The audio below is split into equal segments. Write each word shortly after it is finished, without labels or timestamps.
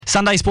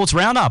Sunday Sports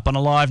Roundup on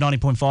Alive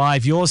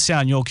 90.5, your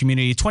sound, your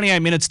community. 28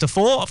 minutes to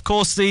 4. Of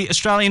course, the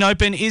Australian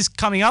Open is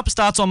coming up,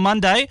 starts on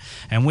Monday,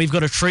 and we've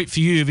got a treat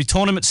for you. The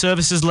tournament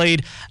services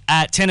lead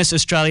at Tennis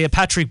Australia,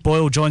 Patrick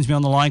Boyle, joins me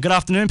on the line. Good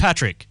afternoon,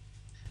 Patrick.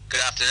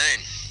 Good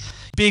afternoon.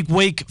 Big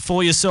week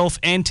for yourself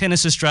and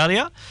Tennis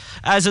Australia.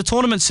 As a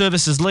tournament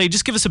services lead,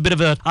 just give us a bit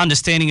of an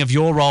understanding of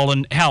your role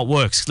and how it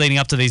works leading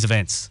up to these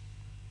events.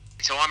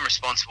 So I'm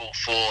responsible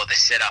for the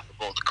setup of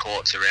all the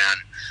courts around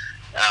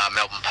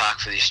Melbourne Park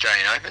for the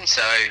Australian Open.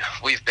 So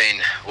we've been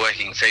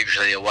working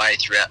feverishly away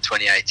throughout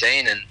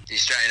 2018, and the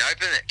Australian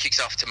Open, it kicks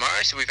off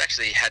tomorrow. So we've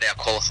actually had our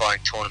qualifying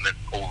tournament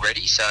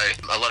already. So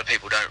a lot of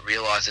people don't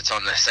realise it's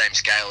on the same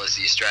scale as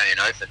the Australian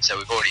Open. So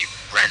we've already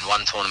ran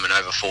one tournament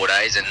over 4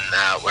 days, and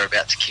we're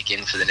about to kick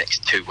in for the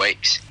next 2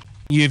 weeks.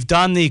 You've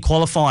done the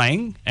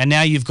qualifying, and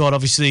now you've got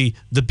obviously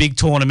the big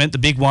tournament, the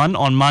big one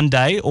on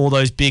Monday, all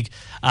those big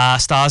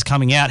stars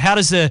coming out. How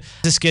does the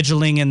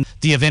scheduling and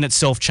the event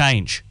itself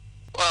change?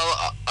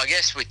 Well, I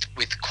guess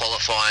with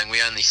qualifying,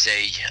 we only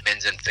see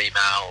men's and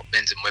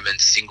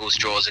women's singles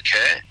draws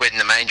occur. When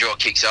the main draw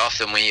kicks off,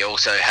 then we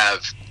also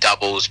have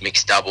doubles,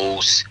 mixed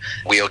doubles,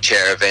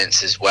 wheelchair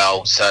events as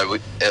well. So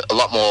a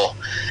lot more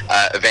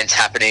events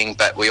happening,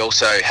 but we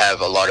also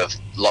have a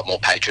lot more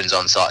patrons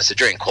on site. So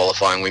during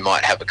qualifying, we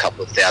might have a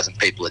couple of thousand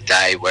people a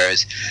day,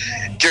 whereas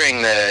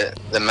during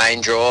the main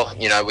draw,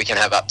 we can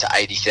have up to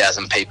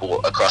 80,000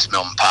 people across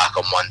Melbourne Park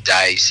on one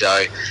day.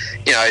 So,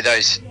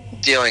 those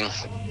dealing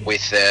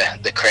with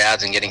the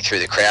crowds and getting through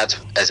the crowds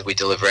as we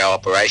deliver our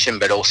operation,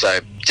 but also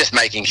just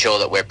making sure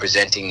that we're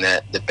presenting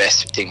the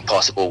best thing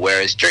possible,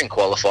 whereas during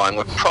qualifying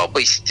we're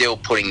probably still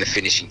putting the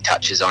finishing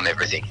touches on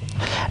everything.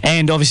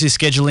 And obviously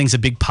scheduling's a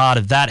big part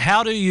of that.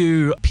 How do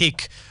you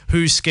pick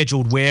who's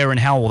scheduled where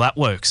and how all that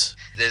works?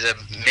 There's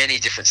many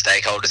different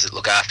stakeholders that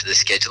look after the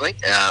scheduling.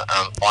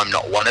 I'm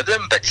not one of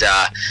them, but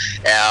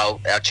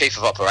our chief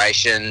of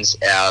operations,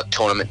 our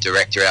tournament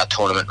director, our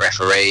tournament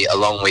referee,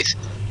 along with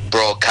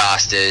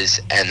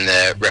broadcasters and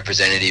the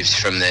representatives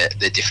from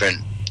the different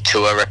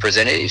tour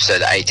representatives, so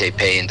the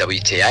ATP and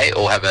WTA,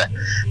 all have a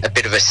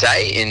bit of a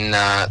say in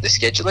the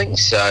scheduling.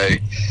 So,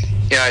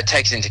 it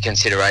takes into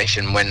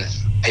consideration when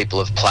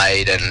people have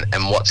played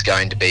and what's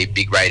going to be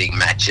big rating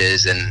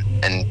matches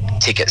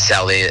and ticket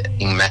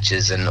selling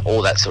matches and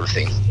all that sort of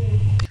thing.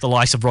 The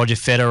likes of Roger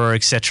Federer,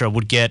 etc.,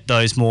 would get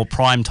those more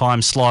prime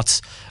time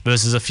slots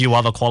versus a few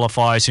other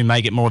qualifiers who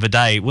may get more of a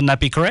day. Wouldn't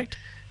that be correct?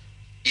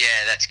 Yeah,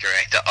 that's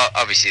correct.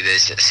 Obviously,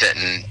 there's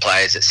certain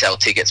players that sell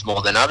tickets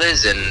more than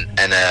others and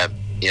are,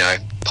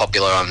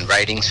 popular on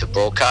ratings for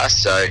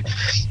broadcast. So,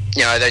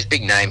 those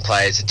big name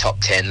players, the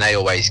top 10, they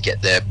always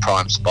get their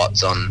prime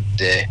spots on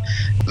the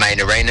main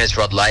arenas,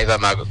 Rod Laver,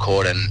 Margaret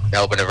Court and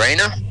Melbourne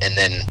Arena. And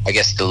then I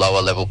guess the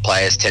lower level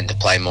players tend to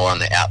play more on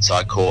the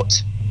outside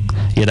courts.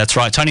 Yeah, that's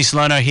right. Tony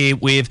Salerno here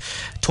with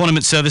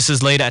Tournament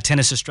Services Leader at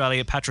Tennis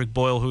Australia, Patrick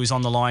Boyle, who's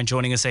on the line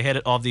joining us ahead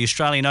of the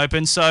Australian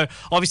Open. So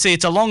obviously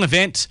it's a long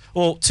event,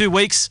 or 2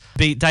 weeks,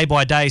 be day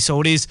by day,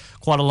 so it is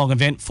quite a long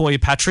event for you,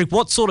 Patrick.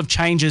 What sort of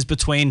changes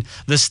between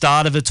the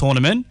start of the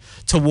tournament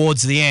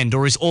towards the end,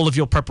 or is all of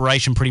your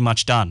preparation pretty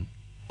much done?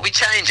 We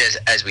change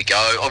as we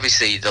go.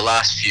 Obviously, the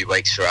last few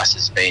weeks for us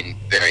has been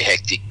very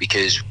hectic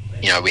because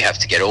we have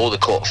to get all the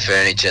court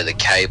furniture, the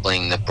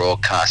cabling, the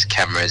broadcast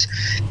cameras,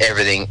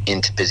 everything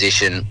into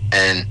position.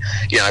 And,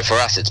 for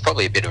us, it's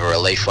probably a bit of a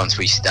relief once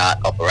we start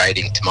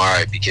operating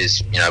tomorrow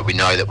because, we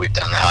know that we've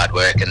done the hard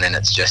work and then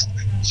it's just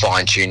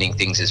fine-tuning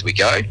things as we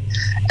go.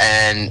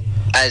 And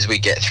as we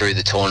get through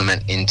the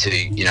tournament into,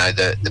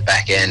 the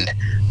back end,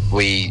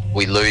 we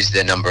lose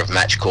the number of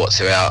match courts,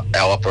 so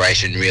our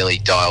operation really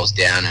dials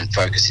down and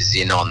focuses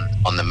in on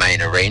the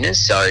main arenas.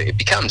 So it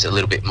becomes a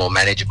little bit more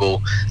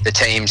manageable. The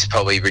teams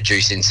probably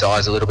reduce in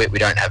size a little bit. We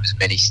don't have as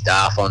many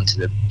staff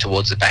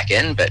towards the back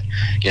end, but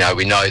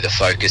we know the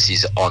focus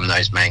is on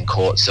those main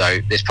courts. So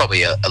there's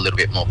probably a little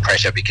bit more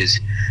pressure because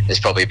there's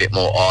probably a bit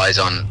more eyes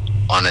on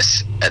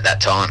us at that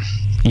time.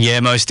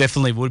 Yeah, most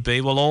definitely would be.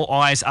 Well, all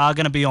eyes are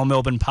going to be on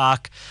Melbourne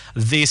Park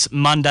this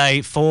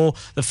Monday for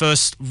the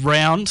first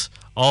round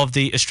of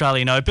the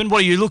Australian Open.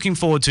 What are you looking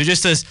forward to?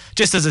 Just as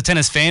a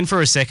tennis fan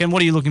for a second,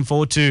 what are you looking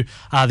forward to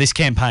this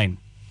campaign?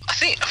 I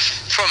think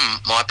from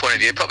my point of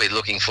view, probably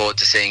looking forward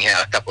to seeing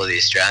how a couple of the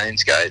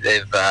Australians go.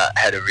 They've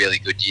had a really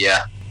good year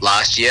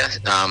last year.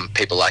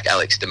 People like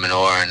Alex de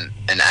Minaur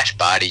and Ash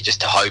Barty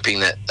just hoping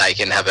that they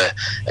can have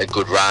a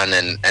good run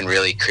and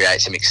really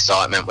create some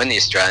excitement. When the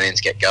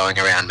Australians get going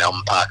around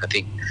Melbourne Park, I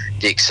think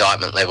the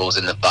excitement levels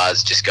and the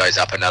buzz just goes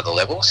up another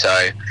level.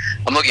 So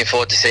I'm looking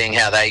forward to seeing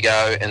how they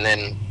go. And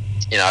then,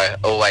 I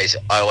always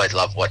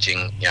love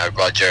watching,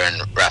 Roger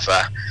and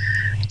Rafa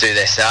do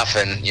their stuff,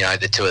 and,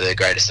 the two of the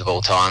greatest of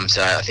all time.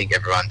 So I think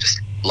everyone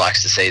just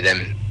likes to see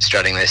them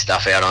strutting their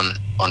stuff out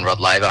on Rod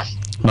Laver.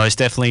 Most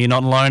definitely. You're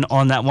not alone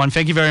on that one.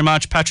 Thank you very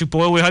much, Patrick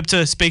Boyle. We hope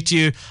to speak to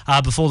you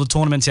before the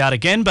tournament's out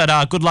again,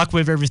 but good luck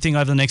with everything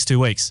over the next 2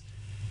 weeks.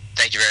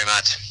 Thank you very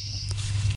much.